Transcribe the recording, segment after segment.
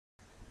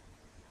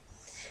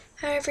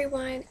Hi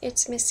everyone,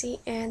 it's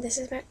Missy, and this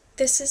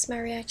is my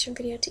reaction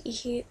video to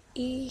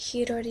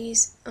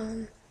Hyori's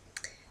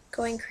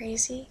Going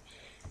Crazy.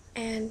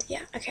 And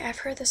yeah, okay, I've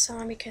heard the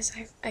song because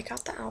I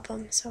got the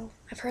album, so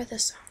I've heard the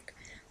song,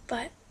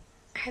 but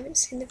I haven't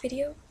seen the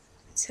video,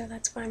 so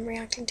that's why I'm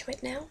reacting to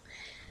it now.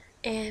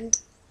 And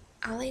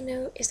all I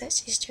know is that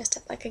she's dressed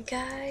up like a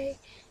guy,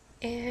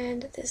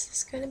 and this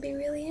is gonna be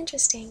really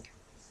interesting.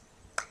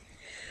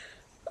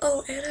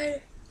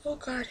 Oh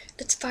god,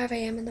 it's 5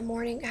 a.m. in the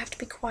morning. I have to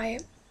be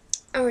quiet.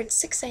 Oh, it's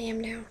 6 a.m.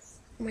 now.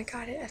 Oh my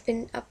god, I've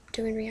been up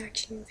doing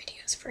reaction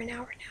videos for an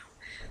hour now.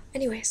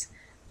 Anyways,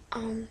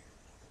 I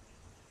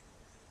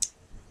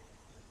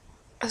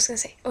was gonna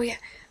say, oh yeah,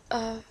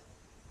 I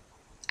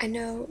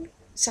know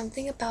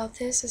something about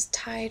this is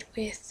tied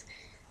with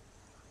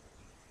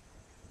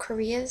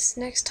Korea's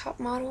Next Top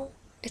Model.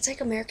 It's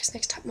like America's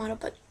Next Top Model,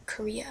 but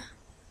Korea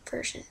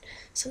version.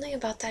 Something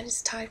about that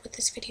is tied with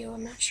this video.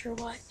 I'm not sure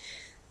what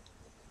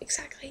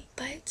exactly,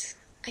 but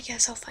I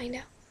guess I'll find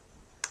out.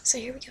 So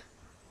here we go.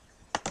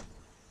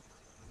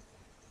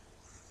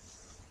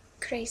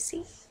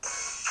 Crazy.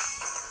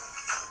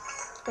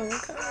 Oh my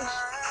gosh.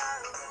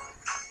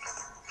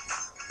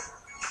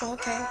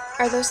 Okay.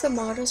 Are those the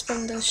models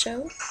from the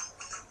show?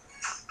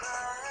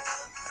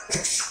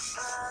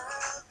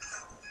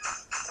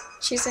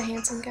 She's a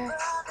handsome guy.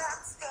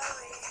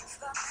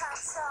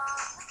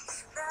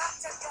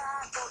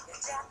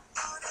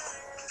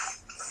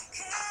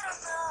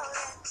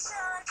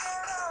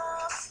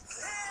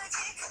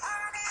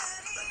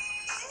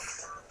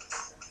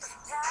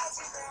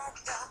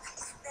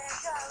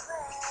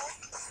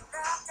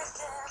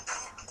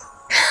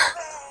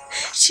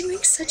 She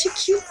makes such a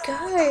cute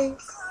guy.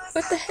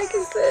 What the heck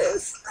is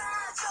this?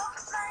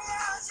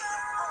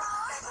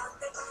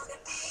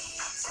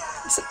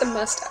 Is it the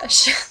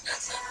mustache?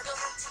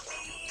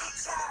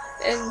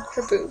 And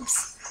her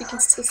boobs. You can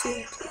still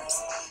see her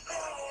boobs.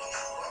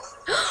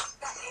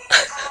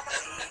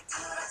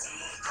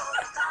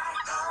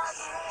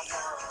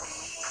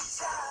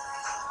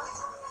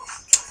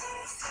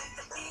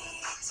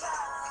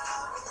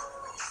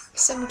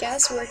 Some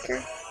gas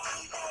worker.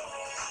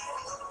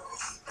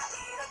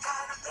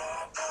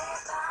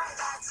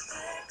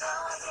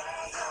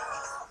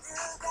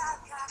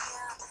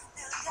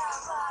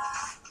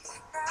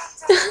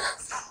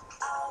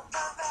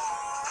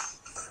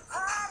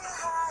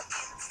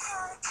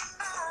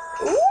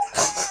 Ooh.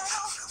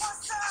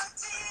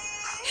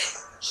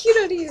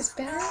 Hyori is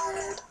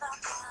bad.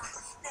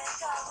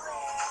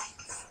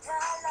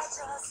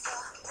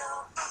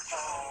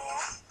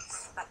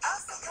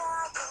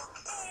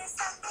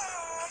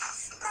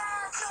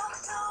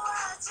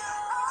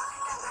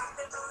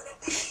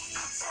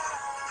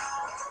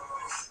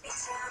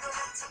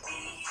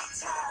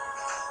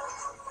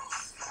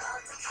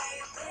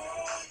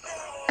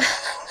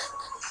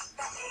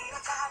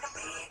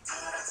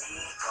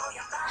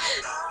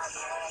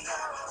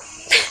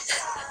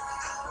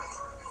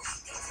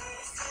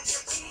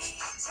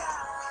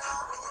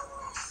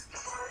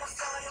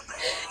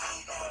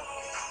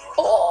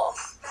 Oh!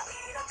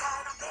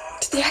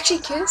 Did they actually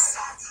kiss?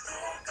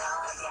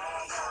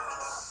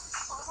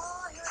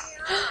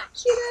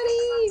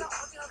 Hyori!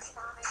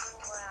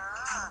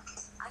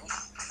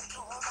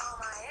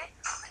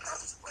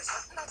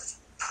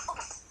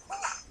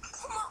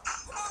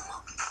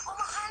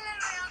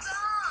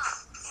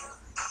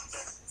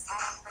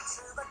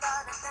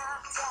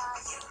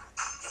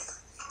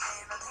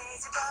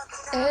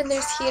 And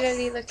there's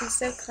Hyori looking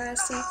so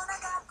classy.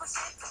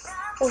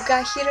 Oh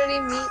god,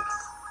 Hyori meet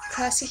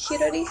classy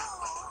Hyori.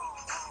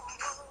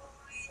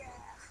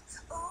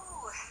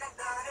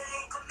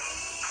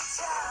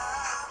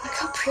 Look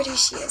how pretty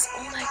she is.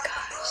 Oh my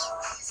gosh.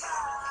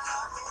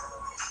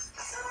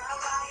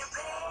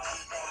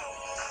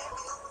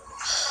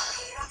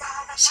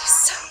 She's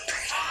so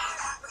pretty.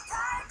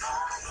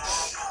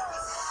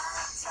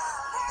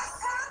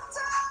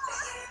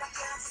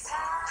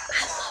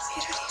 I love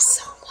Hyori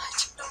so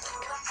much. Oh my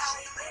gosh.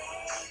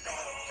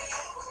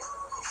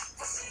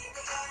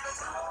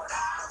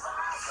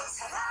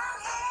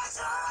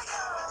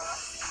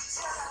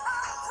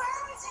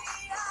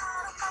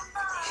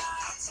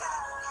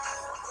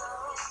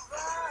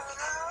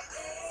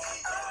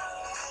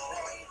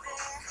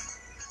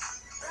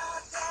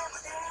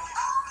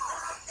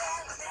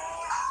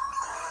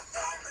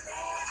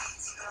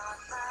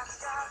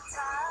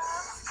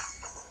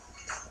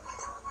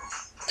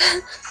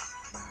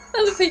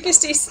 I love how you can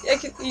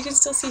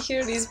still see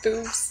Hyori's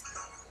boobs,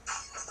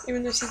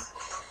 even though she's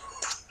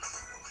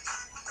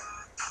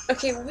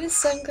okay with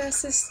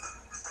sunglasses.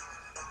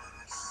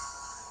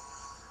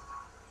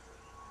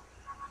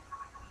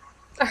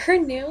 Are her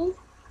nails?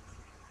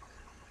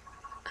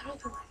 I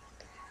don't think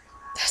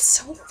that's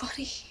so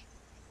funny.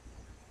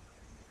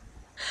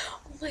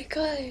 Oh my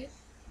god,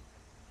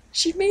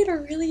 she made a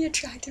really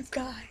attractive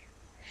guy.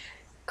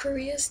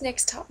 Korea's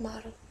Next Top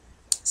Model.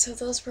 So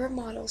those were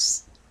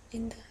models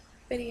in the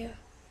video.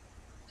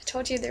 I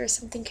told you there was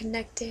something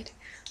connected.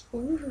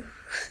 Ooh.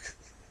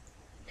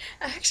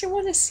 I actually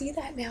want to see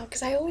that now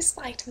because I always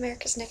liked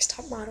America's Next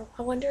Top Model.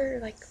 I wonder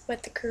like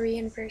what the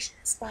Korean version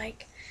is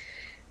like.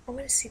 I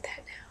want to see that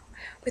now.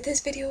 But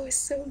this video is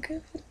so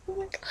good. Oh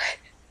my god.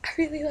 I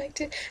really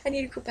liked it. I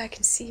need to go back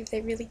and see if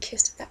they really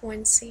kissed at that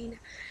one scene.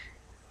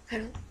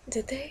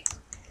 Did they?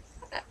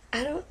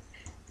 I don't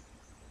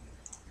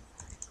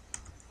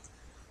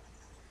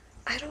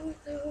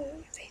know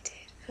if they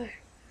did. Oh,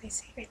 let me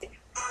see right there.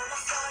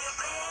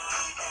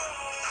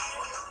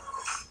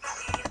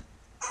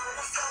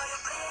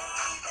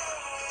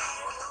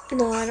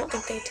 No, I don't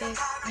think they did.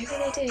 Maybe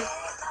they did.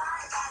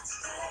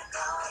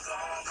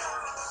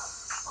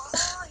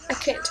 I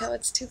can't tell,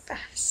 it's too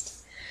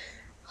fast.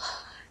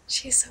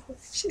 She's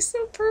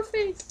so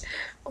perfect.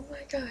 Oh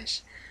my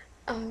gosh.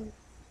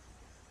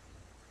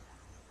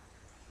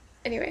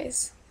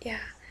 Anyways,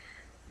 yeah.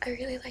 I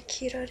really like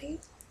Hyori.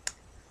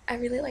 I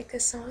really like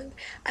this song.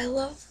 I'm in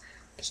love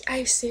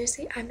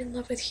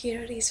with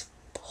Hyori's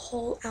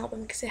whole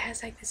album because it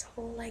has like this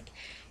whole like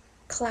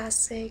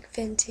classic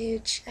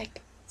vintage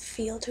like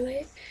feel to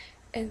it,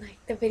 and like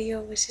the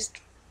video was just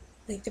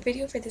like the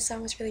video for this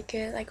song was really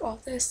good. Like all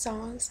the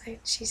songs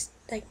like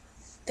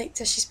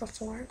that she's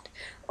performed,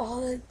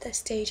 all of the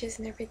stages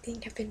and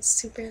everything have been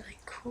super like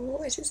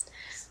cool. It's just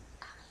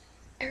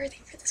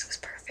everything for this was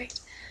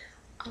perfect.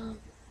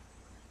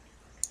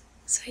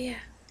 So yeah,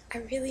 I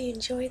really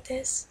enjoyed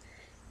this,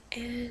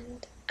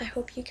 and I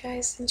hope you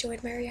guys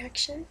enjoyed my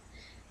reaction,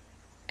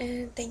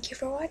 and thank you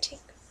for watching.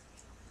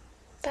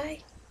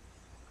 Bye!